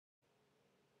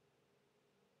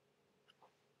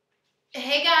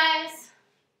Hey guys.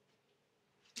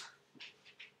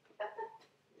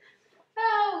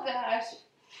 Oh gosh.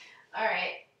 All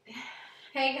right.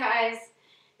 Hey guys.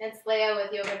 It's Leah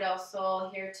with Yoga Del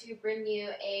Sol here to bring you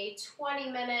a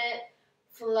 20-minute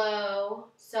flow.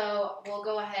 So we'll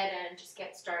go ahead and just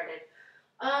get started.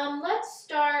 Let's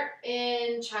start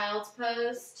in child's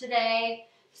pose today.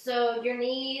 So your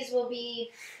knees will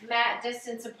be mat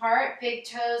distance apart. Big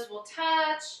toes will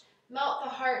touch. Melt the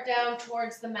heart down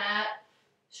towards the mat.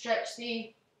 Stretch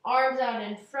the arms out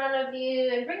in front of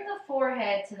you and bring the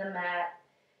forehead to the mat.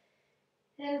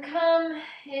 And come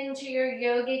into your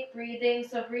yogic breathing.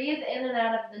 So breathe in and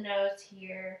out of the nose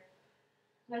here.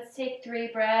 Let's take 3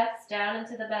 breaths down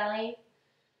into the belly.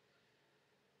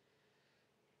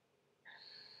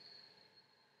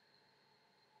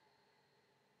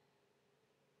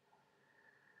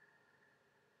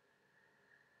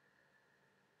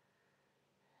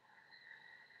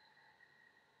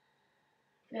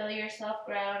 Feel yourself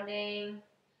grounding.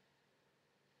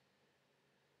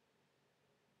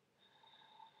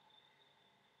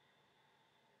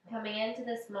 Coming into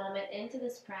this moment, into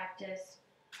this practice.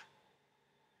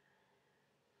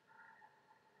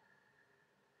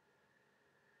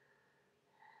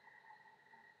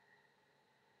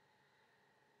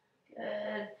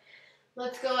 Good.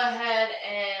 Let's go ahead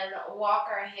and walk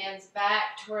our hands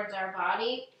back towards our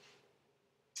body.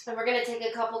 And we're going to take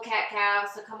a couple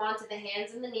cat-cows. So come onto the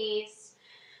hands and the knees.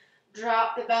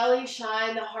 Drop the belly,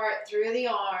 shine the heart through the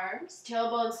arms.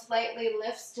 Tailbone slightly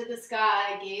lifts to the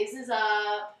sky, gazes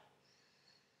up.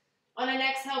 On an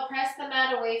exhale, press the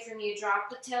mat away from you.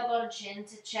 Drop the tailbone, chin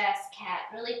to chest, cat.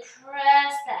 Really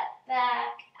press that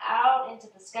back out into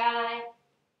the sky.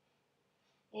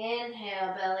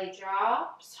 Inhale, belly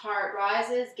drops, heart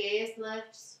rises, gaze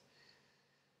lifts.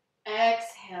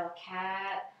 Exhale,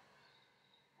 cat.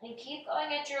 And keep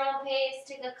going at your own pace.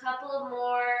 Take a couple of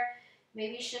more.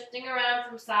 Maybe shifting around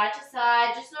from side to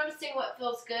side. Just noticing what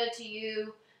feels good to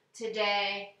you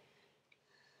today.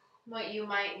 What you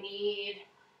might need.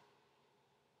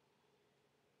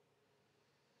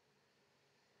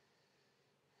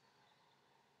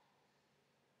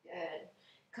 Good.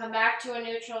 Come back to a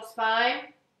neutral spine.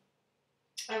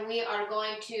 And we are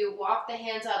going to walk the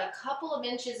hands out a couple of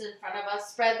inches in front of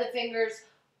us. Spread the fingers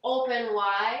open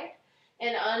wide.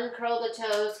 And uncurl the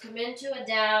toes. Come into a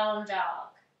down dog.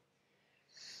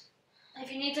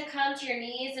 If you need to come to your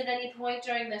knees at any point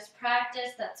during this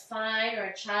practice, that's fine, or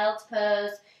a child's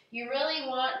pose. You really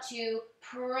want to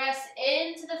press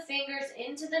into the fingers,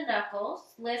 into the knuckles.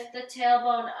 Lift the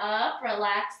tailbone up,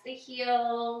 relax the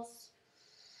heels.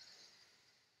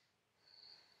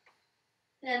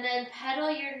 And then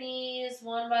pedal your knees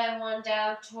one by one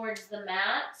down towards the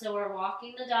mat. So we're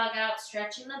walking the dog out,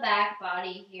 stretching the back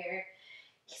body here.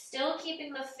 Still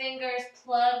keeping the fingers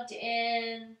plugged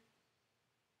in.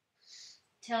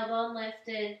 Tailbone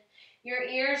lifted. Your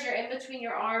ears are in between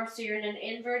your arms, so you're in an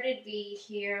inverted V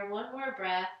here. One more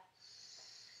breath.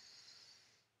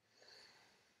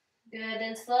 Good.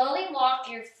 Then slowly walk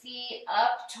your feet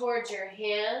up towards your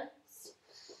hands.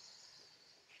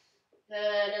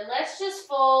 Good. And let's just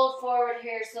fold forward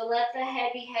here. So let the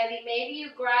head be heavy. Maybe you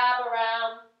grab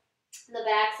around the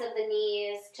backs of the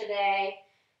knees today,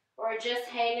 or just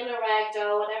hang in a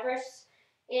ragdoll, whatever's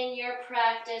in your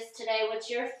practice today, what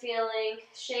you're feeling.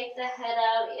 Shake the head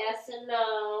out, yes and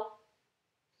no.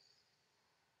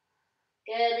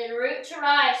 Good, and root to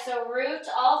rise. So root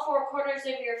all 4 corners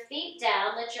of your feet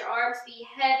down. Let your arms be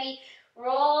heavy.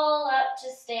 Roll up to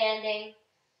standing.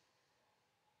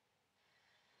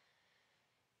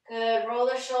 Good, roll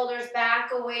the shoulders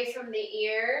back away from the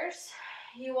ears.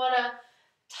 You want to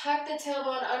tuck the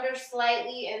tailbone under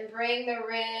slightly and bring the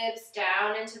ribs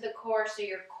down into the core so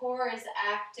your core is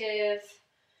active.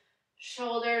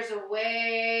 Shoulders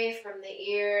away from the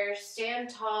ears. Stand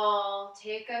tall.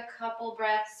 Take a couple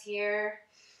breaths here.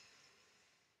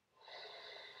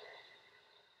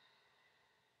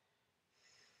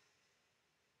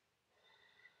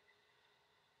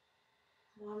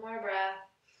 One more breath.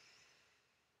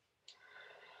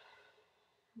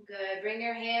 Good. Bring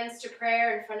your hands to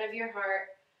prayer in front of your heart.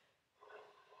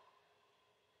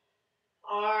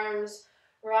 Arms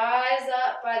rise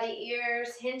up by the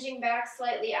ears, hinging back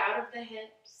slightly out of the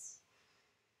hips.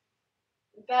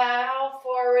 Bow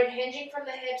forward, hinging from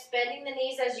the hips, bending the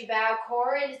knees as you bow.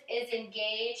 Core is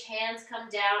engaged. Hands come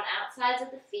down, outsides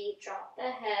of the feet. Drop the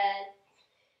head.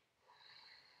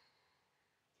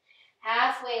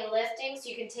 Halfway lifting, so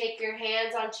you can take your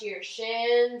hands onto your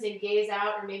shins and gaze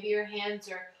out, or maybe your hands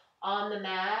are on the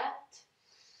mat.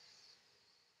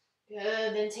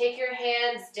 Good, then take your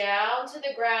hands down to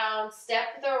the ground.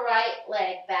 Step the right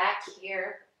leg back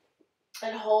here.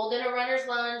 And hold in a runner's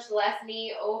lunge, left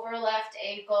knee over left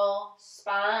ankle,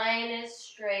 spine is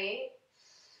straight.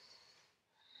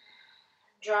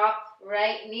 Drop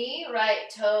right knee, right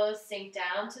toes, sink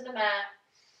down to the mat.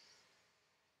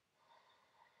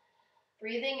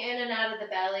 Breathing in and out of the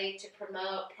belly to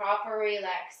promote proper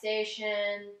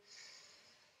relaxation.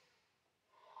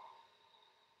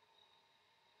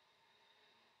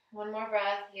 One more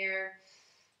breath here,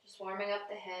 just warming up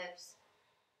the hips.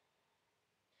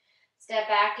 Step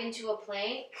back into a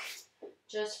plank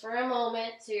just for a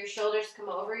moment so your shoulders come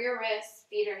over your wrists,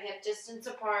 feet are hip distance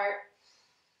apart.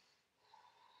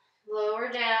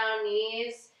 Lower down,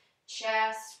 knees,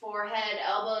 chest, forehead,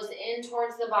 elbows in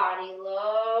towards the body,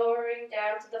 lowering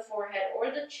down to the forehead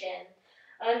or the chin.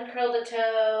 Uncurl the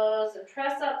toes and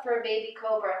press up for a baby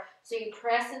cobra. So you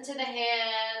press into the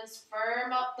hands,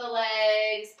 firm up the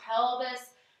legs, pelvis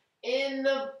in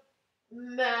the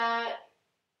mat,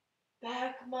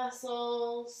 back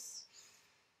muscles,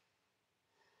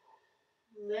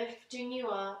 lifting you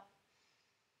up.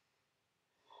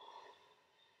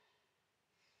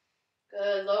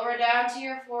 Good. Lower down to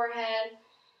your forehead.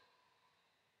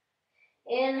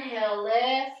 Inhale,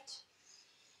 lift.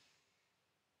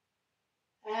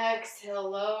 Exhale,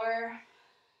 lower.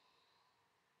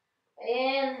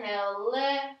 Inhale,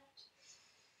 lift.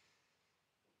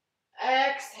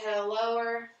 Exhale,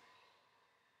 lower.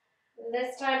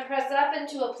 This time press up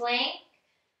into a plank.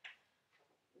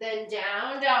 Then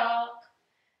down dog.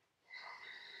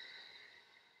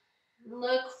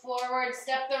 Look forward.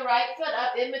 Step the right foot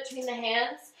up in between the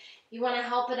hands. You want to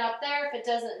help it up there. If it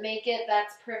doesn't make it,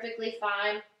 that's perfectly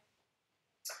fine.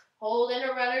 Hold in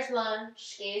a runner's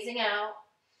lunge, gazing out.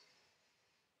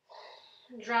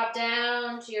 Drop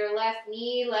down to your left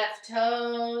knee, left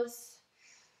toes.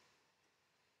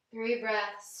 3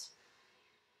 breaths.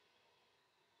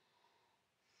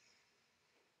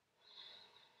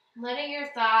 Letting your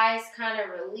thighs kind of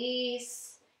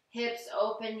release, hips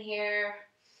open here.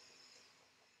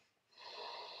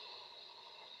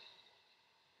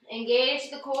 Engage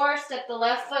the core, step the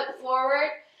left foot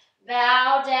forward,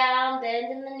 bow down, bend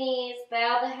in the knees,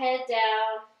 bow the head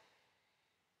down.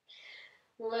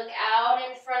 Look out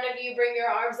in front of you, bring your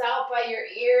arms out by your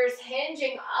ears,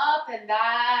 hinging up and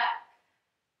back.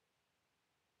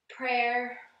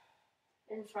 Prayer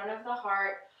in front of the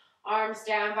heart, arms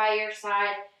down by your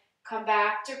side. Come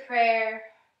back to prayer.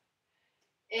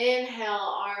 Inhale,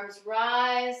 arms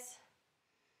rise.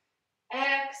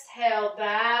 Exhale,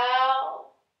 bow.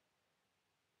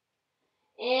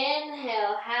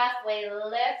 Inhale, halfway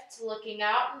lift, looking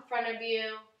out in front of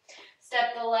you.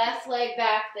 Step the left leg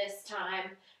back this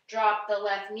time. Drop the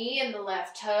left knee and the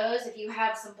left toes. If you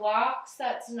have some blocks,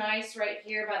 that's nice right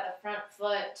here by the front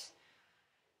foot.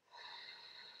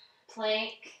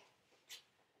 Plank.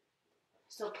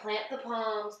 So plant the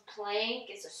palms. Plank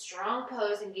is a strong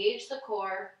pose. Engage the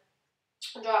core.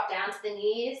 Drop down to the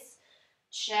knees,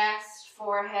 chest,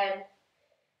 forehead.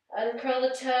 Uncurl the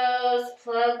toes.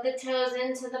 Plug the toes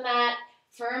into the mat.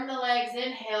 Firm the legs.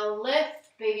 Inhale, lift.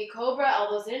 Baby cobra,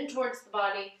 elbows in towards the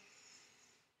body.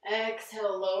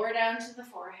 Exhale, lower down to the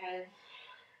forehead.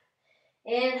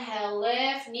 Inhale,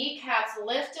 lift. Kneecaps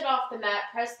lifted off the mat.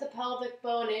 Press the pelvic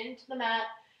bone into the mat.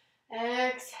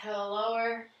 Exhale,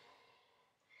 lower.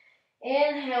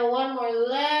 Inhale, one more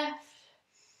lift.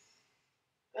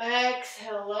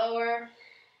 Exhale, lower.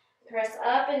 Press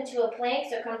up into a plank,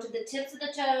 so come to the tips of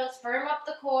the toes. Firm up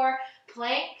the core.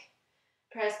 Plank.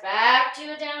 Press back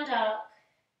to a down dog.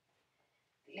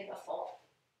 Beautiful.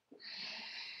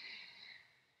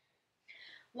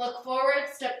 Look forward,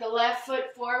 step the left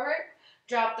foot forward.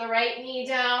 Drop the right knee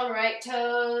down, right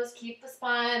toes. Keep the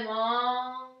spine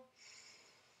long.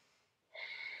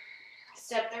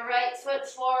 Step the right foot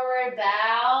forward,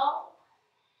 bow.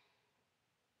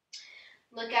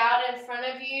 Look out in front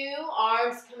of you,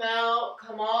 arms come out,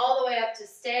 come all the way up to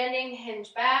standing,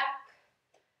 hinge back.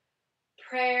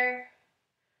 Prayer.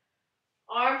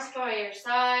 Arms by your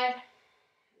side.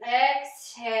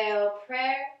 Exhale,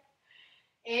 prayer.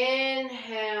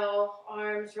 Inhale,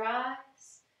 arms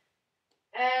rise.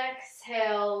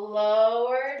 Exhale,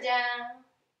 lower down.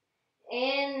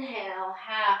 Inhale,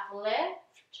 half lift.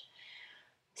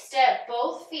 Step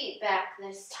both feet back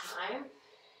this time.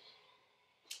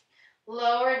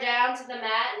 Lower down to the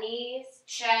mat, knees,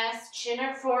 chest, chin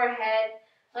or forehead.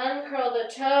 Uncurl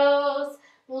the toes.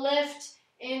 Lift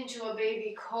into a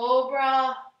baby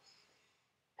cobra.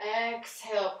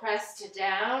 Exhale, press to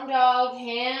down dog,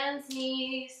 hands,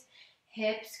 knees,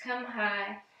 hips come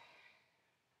high.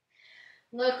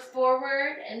 Look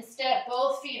forward and step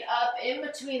both feet up in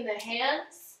between the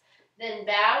hands, then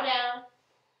bow down.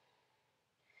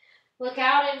 Look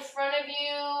out in front of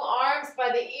you, arms by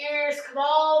the ears, come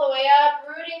all the way up,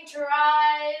 rooting to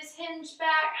rise, hinge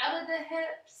back out of the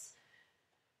hips.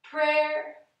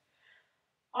 Prayer.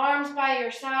 Arms by your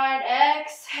side,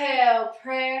 exhale,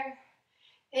 prayer.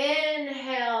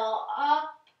 Inhale,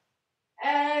 up,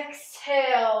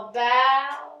 exhale,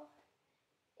 bow.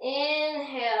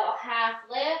 Inhale, half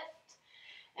lift.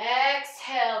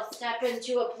 Exhale, step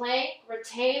into a plank.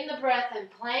 Retain the breath in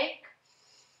plank.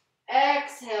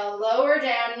 Exhale, lower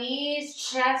down, knees,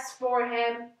 chest,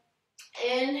 forehead.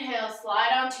 Inhale,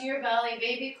 slide onto your belly,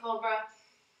 baby cobra.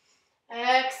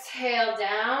 Exhale,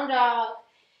 down dog.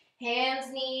 Hands,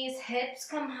 knees, hips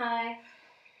come high.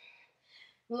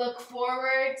 Look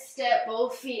forward, step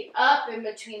both feet up in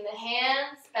between the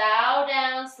hands. Bow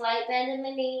down, slight bend in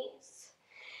the knees.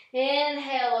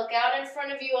 Inhale, look out in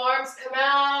front of you, arms come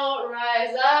out,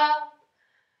 rise up.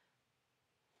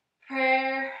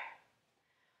 Prayer.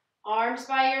 Arms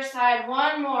by your side,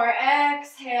 one more.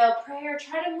 Exhale, prayer.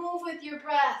 Try to move with your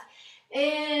breath.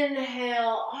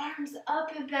 Inhale, arms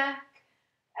up and back.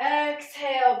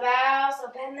 Exhale, bow. So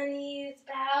bend the knees,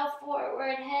 bow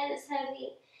forward, head is heavy.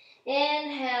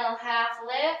 Inhale, half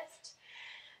lift.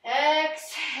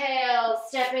 Exhale,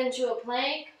 step into a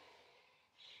plank.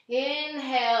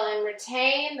 Inhale and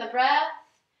retain the breath.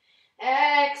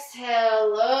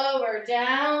 Exhale, lower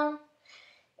down.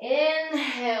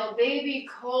 Inhale, baby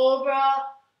cobra.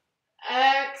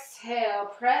 Exhale,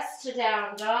 press to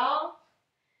down dog.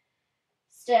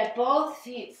 Step both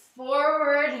feet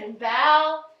forward and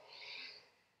bow.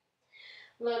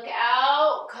 Look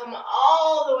out, come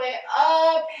all the way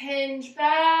up, hinge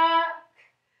back.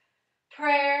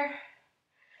 Prayer.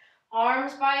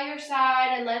 Arms by your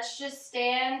side, and let's just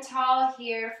stand tall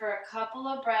here for a couple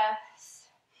of breaths.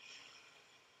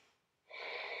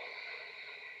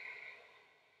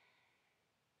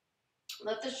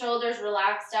 Let the shoulders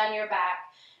relax down your back.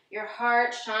 Your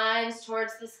heart shines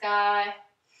towards the sky.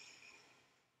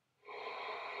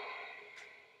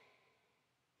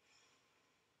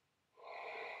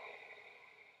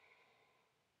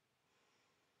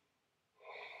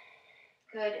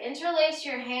 Good. Interlace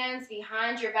your hands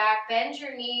behind your back. Bend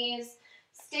your knees.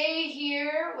 Stay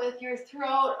here with your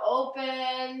throat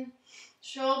open,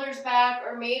 shoulders back,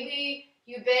 or maybe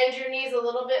you bend your knees a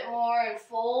little bit more and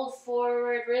fold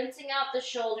forward, rinsing out the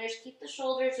shoulders. Keep the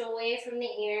shoulders away from the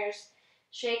ears.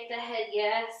 Shake the head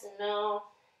yes and no.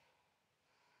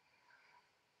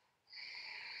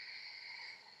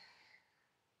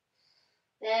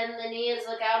 Then the knees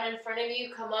look out in front of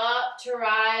you. Come up to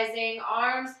rising.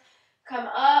 Arms come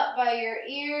up by your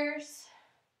ears.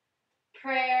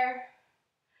 Prayer.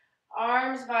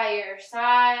 Arms by your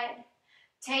side.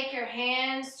 Take your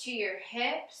hands to your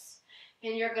hips.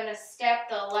 And you're going to step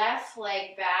the left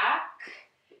leg back.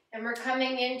 And we're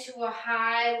coming into a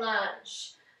high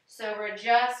lunge. So we're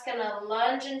just going to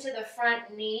lunge into the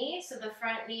front knee. So the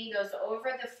front knee goes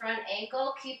over the front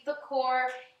ankle. Keep the core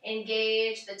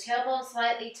engaged. The tailbone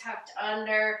slightly tucked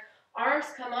under. Arms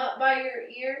come up by your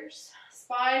ears.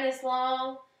 Spine is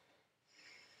long.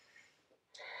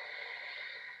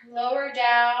 Lower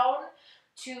down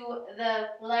to the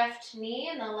left knee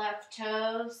and the left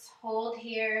toes. Hold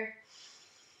here.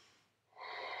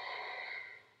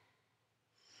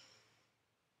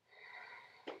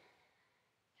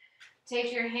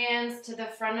 Take your hands to the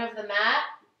front of the mat.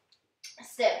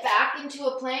 Step back into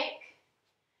a plank.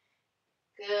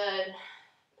 Good.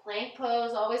 Plank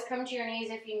pose. Always come to your knees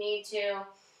if you need to.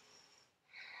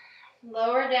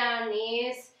 Lower down,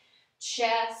 knees,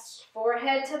 chest,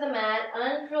 forehead to the mat.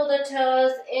 Uncurl the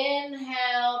toes.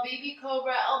 Inhale, baby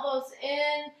cobra, elbows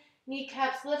in,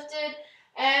 kneecaps lifted.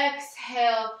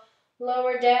 Exhale,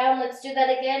 lower down. Let's do that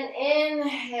again.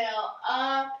 Inhale,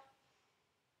 up.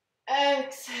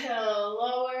 Exhale,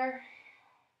 lower.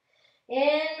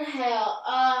 Inhale,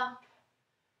 up.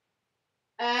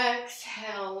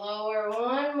 Exhale, lower.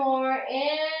 One more.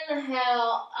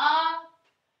 Inhale, up.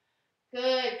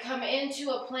 Good. Come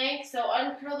into a plank. So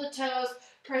uncurl the toes.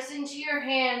 Press into your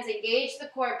hands. Engage the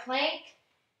core. Plank.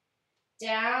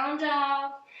 Down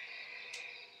dog.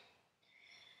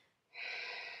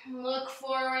 Look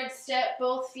forward. Step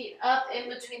both feet up in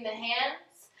between the hands.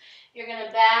 You're going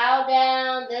to bow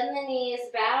down, then the knees,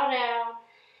 bow down.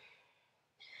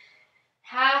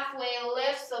 Halfway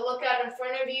lift, so look out in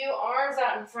front of you, arms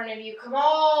out in front of you. Come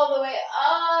all the way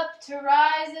up to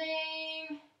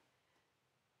rising.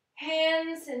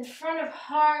 Hands in front of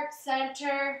heart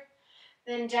center.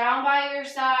 Then down by your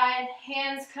side,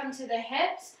 hands come to the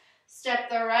hips. Step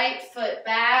the right foot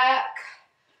back.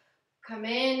 Come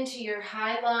into your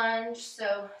high lunge.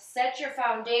 So set your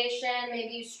foundation.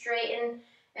 Maybe you straighten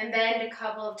and bend a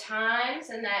couple of times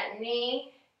in that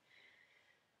knee.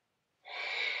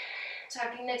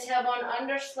 Tucking the tailbone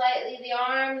under slightly, the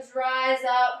arms rise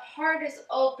up, heart is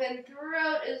open,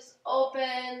 throat is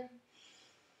open.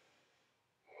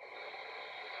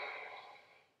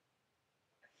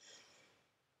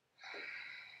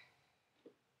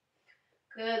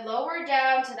 Good, lower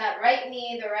down to that right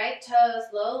knee, the right toes,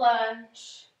 low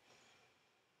lunge.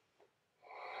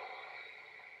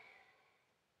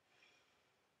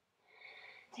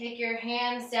 Take your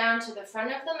hands down to the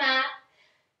front of the mat,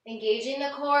 engaging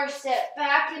the core, step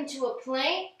back into a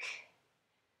plank.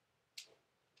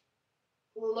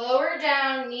 Lower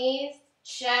down, knees,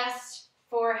 chest,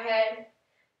 forehead.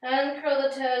 Uncurl the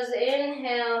toes,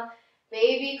 inhale,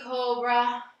 baby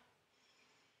cobra.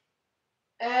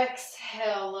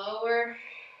 Exhale, lower.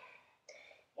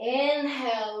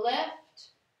 Inhale, lift.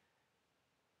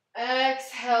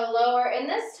 Exhale, lower. And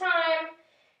this time,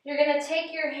 you're going to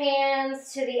take your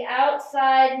hands to the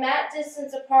outside, mat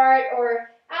distance apart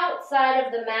or outside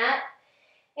of the mat.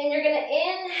 And you're going to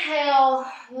inhale,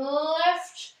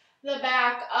 lift the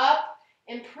back up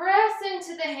and press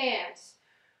into the hands.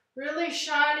 Really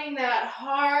shining that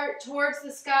heart towards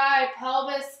the sky,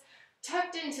 pelvis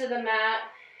tucked into the mat.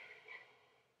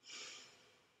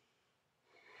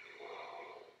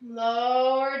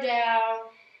 Lower down.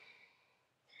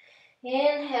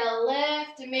 Inhale,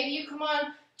 lift, and maybe you come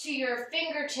on to your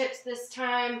fingertips this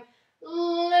time.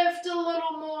 Lift a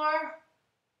little more.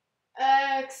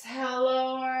 Exhale,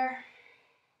 lower.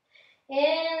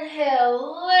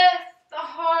 Inhale, lift the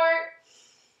heart.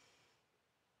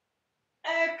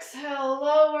 Exhale,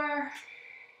 lower.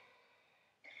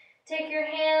 Take your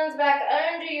hands back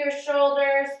under your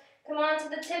shoulders. Come on to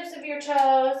the tips of your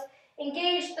toes.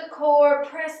 Engage the core.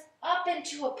 Press up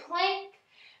into a plank.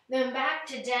 Then back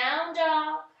to down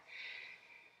dog.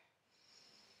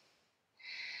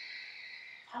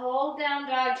 Hold down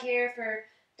dog here for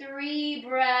 3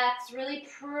 breaths. Really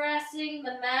pressing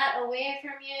the mat away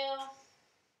from you.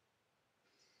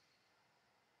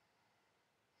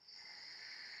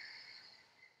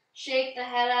 Shake the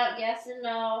head out, yes and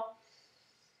no.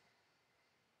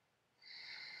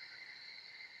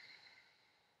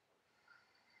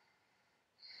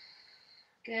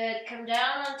 Good. Come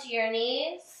down onto your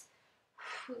knees.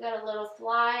 We got a little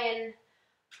fly in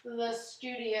the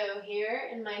studio here,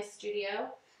 in my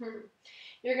studio.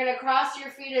 You're going to cross your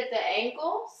feet at the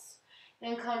ankles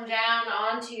and come down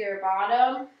onto your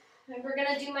bottom. And we're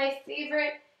going to do my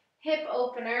favorite hip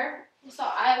opener. So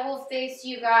I will face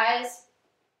you guys.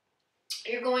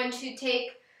 You're going to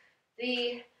take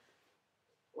this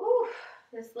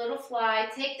little fly,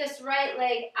 take this right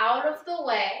leg out of the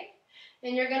way,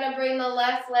 and you're going to bring the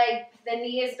left leg, the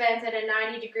knee is bent at a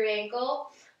 90-degree angle.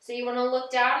 So you want to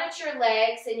look down at your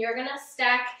legs, and you're going to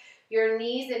stack your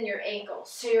knees and your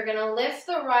ankles. So you're going to lift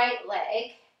the right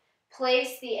leg,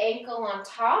 place the ankle on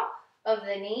top of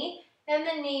the knee, and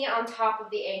the knee on top of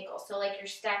the ankle. So like you're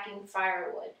stacking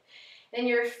firewood. And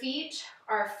your feet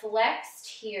are flexed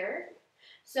here.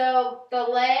 So the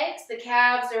legs, the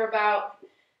calves are about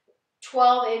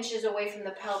 12 inches away from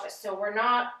the pelvis. So we're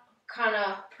not kind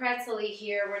of pretzel-y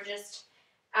here. We're just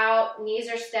out, knees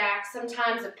are stacked.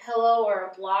 Sometimes a pillow or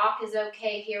a block is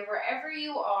okay here. Wherever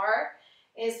you are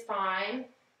is fine.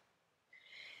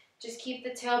 Just keep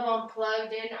the tailbone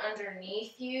plugged in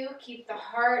underneath you. Keep the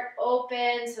heart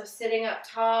open, so sitting up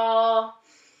tall.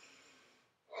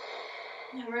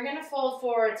 And we're going to fold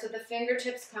forward so the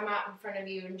fingertips come out in front of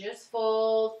you, and just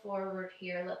fold forward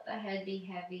here. Let the head be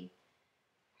heavy.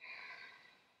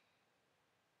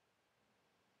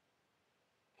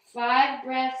 5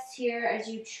 breaths here as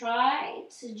you try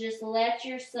to just let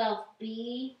yourself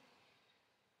be.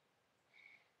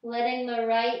 Letting the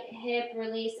right hip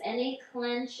release any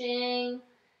clenching.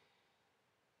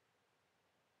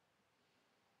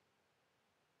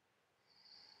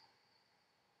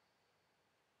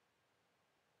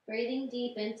 Breathing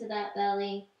deep into that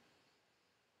belly.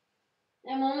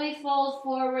 And when we fold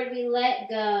forward, we let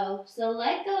go. So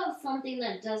let go of something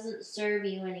that doesn't serve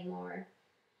you anymore.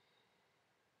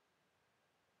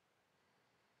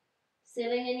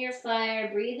 Sitting in your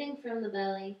fire, breathing from the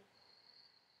belly.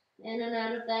 In and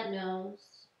out of that nose.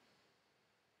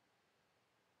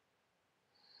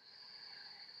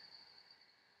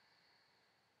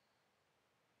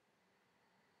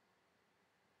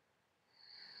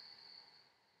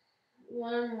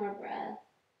 One more breath.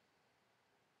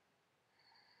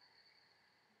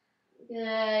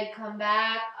 Good. Come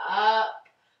back up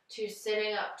to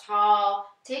sitting up tall.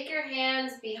 Take your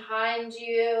hands behind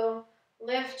you.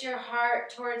 Lift your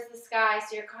heart towards the sky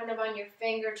so you're kind of on your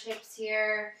fingertips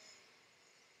here.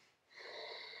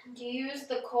 use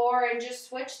the core and just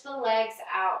switch the legs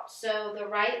out. So the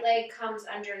right leg comes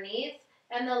underneath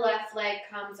and the left leg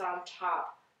comes on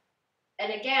top.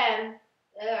 And again,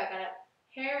 I got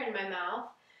hair in my mouth.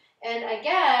 And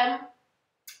again,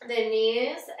 the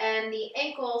knees and the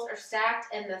ankles are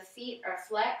stacked and the feet are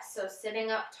flexed. So sitting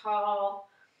up tall,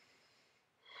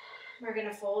 we're going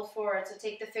to fold forward. So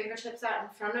take the fingertips out in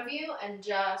front of you and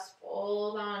just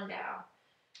fold on down.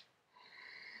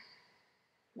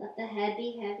 Let the head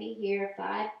be heavy here.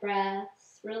 5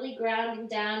 breaths. Really grounding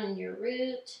down in your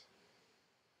root.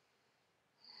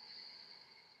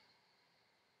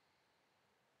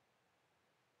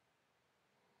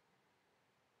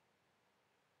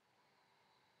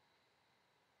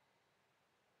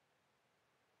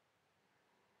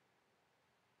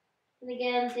 And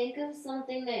again, think of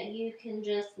something that you can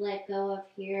just let go of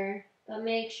here. But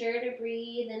make sure to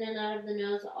breathe in and out of the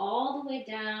nose all the way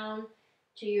down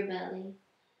to your belly.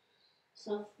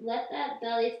 So let that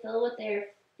belly fill with air.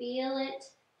 Feel it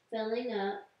filling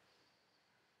up.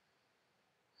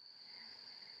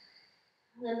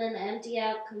 And then empty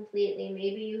out completely.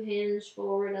 Maybe you hinge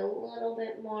forward a little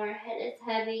bit more. Head is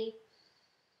heavy.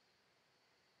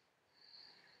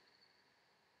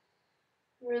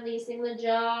 Releasing the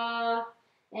jaw.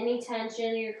 Any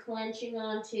tension you're clenching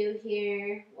onto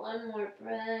here. One more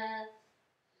breath.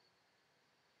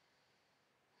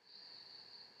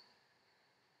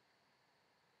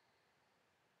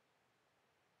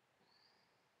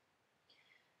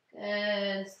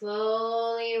 Good.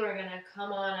 Slowly we're going to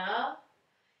come on up.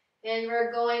 And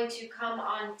we're going to come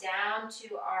on down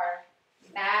to our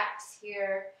backs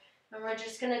here. And we're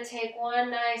just going to take one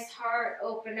nice heart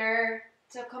opener.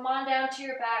 So come on down to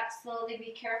your back slowly.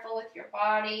 Be careful with your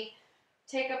body.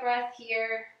 Take a breath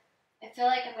here. I feel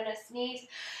like I'm going to sneeze.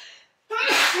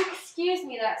 Excuse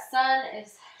me, that sun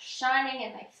is shining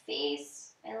in my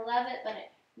face. I love it, but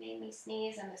it made me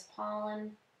sneeze and this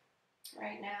pollen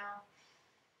right now.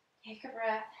 Take a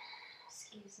breath.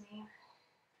 Excuse me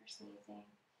for sneezing.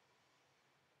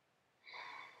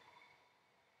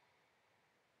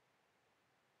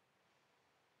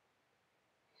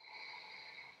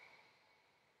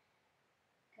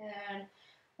 Good.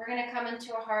 We're going to come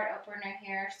into a heart opener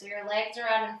here. So your legs are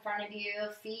out in front of you,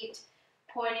 feet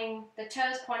pointing, the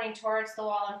toes pointing towards the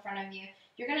wall in front of you.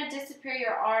 You're going to disappear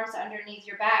your arms underneath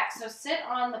your back. So sit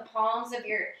on the palms of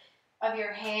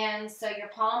your hands. So your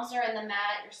palms are in the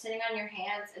mat. You're sitting on your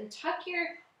hands and tuck your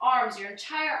arms, your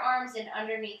entire arms in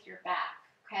underneath your back.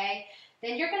 Okay?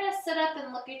 Then you're going to sit up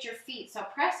and look at your feet. So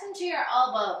press into your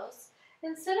elbows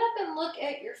and sit up and look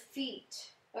at your feet.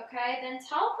 Okay, then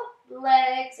tell the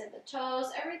legs and the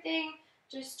toes, everything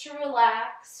just to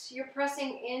relax. You're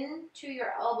pressing into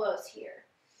your elbows here.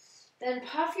 Then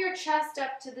puff your chest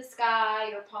up to the sky.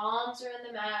 Your palms are in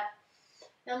the mat.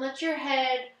 And let your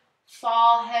head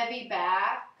fall heavy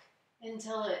back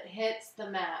until it hits the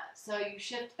mat. So you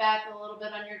shift back a little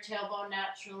bit on your tailbone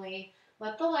naturally.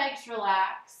 Let the legs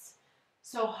relax.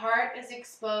 So heart is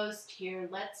exposed here.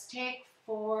 Let's take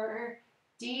 4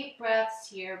 deep breaths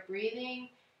here, breathing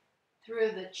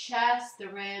through the chest, the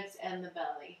ribs, and the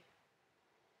belly.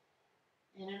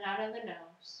 In and out of the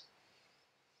nose.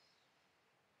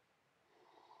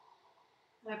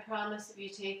 I promise if you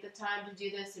take the time to do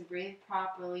this and breathe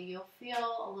properly, you'll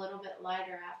feel a little bit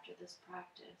lighter after this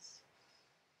practice.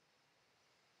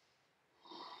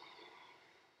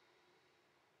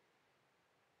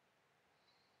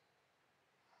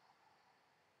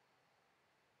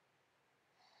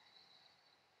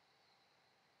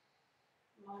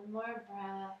 One more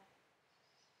breath.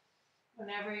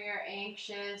 Whenever you're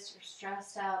anxious or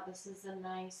stressed out, this is a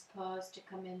nice pose to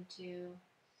come into.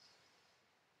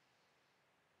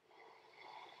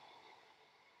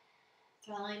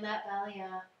 Filling that belly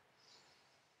up.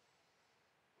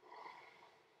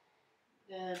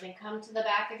 Good. Then come to the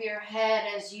back of your head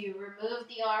as you remove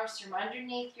the arms from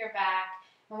underneath your back.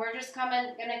 And we're just going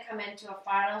to come into a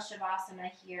final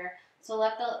Shavasana here. So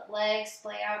let the legs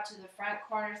splay out to the front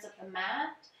corners of the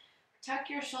mat.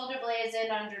 Tuck your shoulder blades in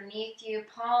underneath you,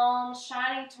 palms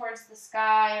shining towards the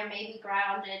sky or maybe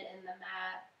grounded in the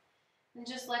mat. And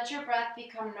just let your breath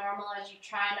become normal as you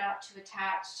try not to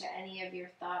attach to any of your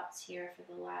thoughts here for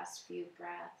the last few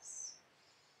breaths.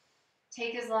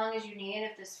 Take as long as you need.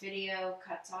 If this video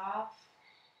cuts off,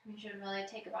 you should really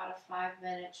take about a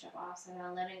 5-minute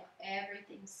Shavasana, letting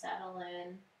everything settle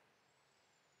in.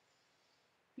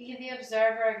 Be the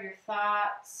observer of your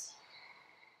thoughts.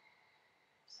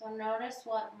 So notice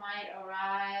what might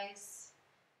arise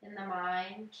in the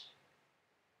mind.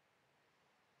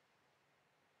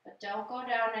 But don't go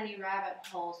down any rabbit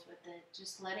holes with it.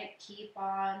 Just let it keep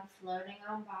on floating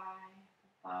on by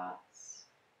the thoughts.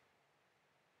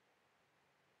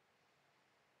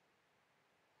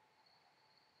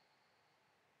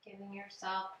 Giving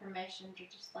yourself permission to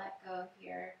just let go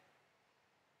here.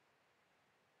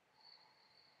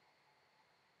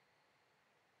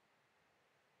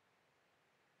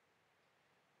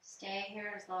 Stay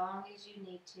here as long as you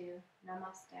need to.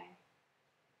 Namaste.